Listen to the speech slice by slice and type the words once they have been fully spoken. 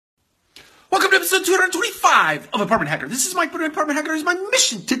Welcome to episode 225 of Apartment Hacker. This is Mike, Apartment Hacker. It is my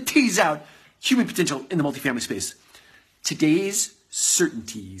mission to tease out human potential in the multifamily space. Today's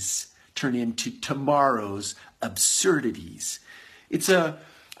certainties turn into tomorrow's absurdities. It's a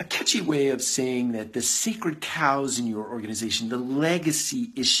catchy way of saying that the sacred cows in your organization, the legacy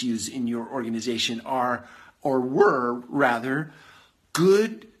issues in your organization are, or were rather,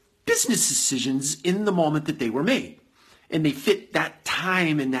 good business decisions in the moment that they were made. And they fit that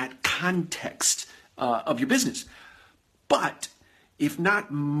time and that context of your business. But if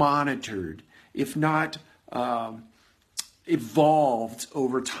not monitored, if not evolved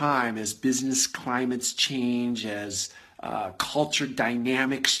over time as business climates change, as culture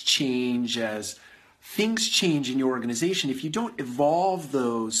dynamics change, as things change in your organization, if you don't evolve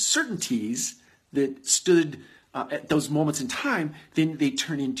those certainties that stood at those moments in time, then they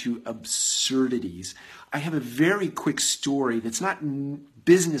turn into absurdities. I have a very quick story that's not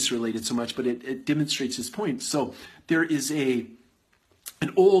business related so much, but it demonstrates this point. So there is an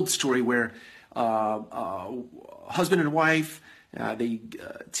old story where husband and wife, they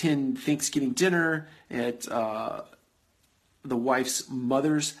attend Thanksgiving dinner at the wife's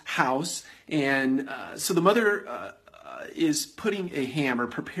mother's house. And so the mother is putting a ham or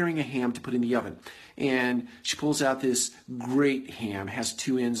preparing a ham to put in the oven. And she pulls out this great ham, has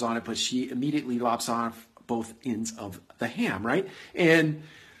two ends on it, but she immediately lops off both ends of the ham, right? And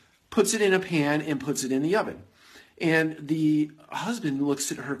puts it in a pan and puts it in the oven. And the husband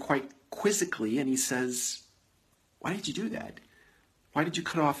looks at her quite quizzically and he says, "Why did you do that? Why did you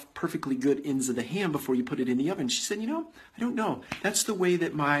cut off perfectly good ends of the ham before you put it in the oven?" She said, "I don't know. That's the way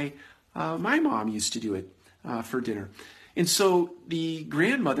that my mom used to do it for dinner." And so the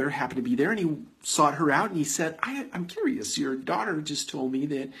grandmother happened to be there and he sought her out and he said, I'm curious. Your daughter just told me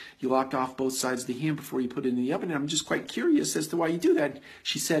that you lopped off both sides of the ham before you put it in the oven. And I'm just quite curious as to why you do that.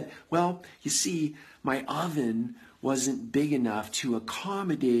 She said, "Well, you see, my oven wasn't big enough to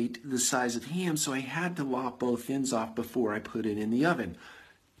accommodate the size of ham, so I had to lop both ends off before I put it in the oven."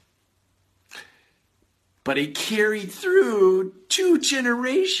 But it carried through 2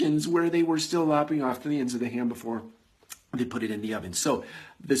 generations where they were still lopping off the ends of the ham before they put it in the oven. So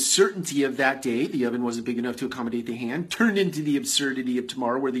the certainty of that day, the oven wasn't big enough to accommodate the ham, turned into the absurdity of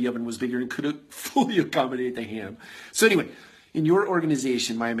tomorrow where the oven was bigger and could fully accommodate the ham. So anyway, in your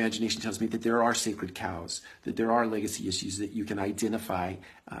organization, my imagination tells me that there are sacred cows, that there are legacy issues that you can identify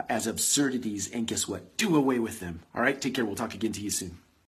as absurdities, and guess what? Do away with them. All right, take care. We'll talk again to you soon.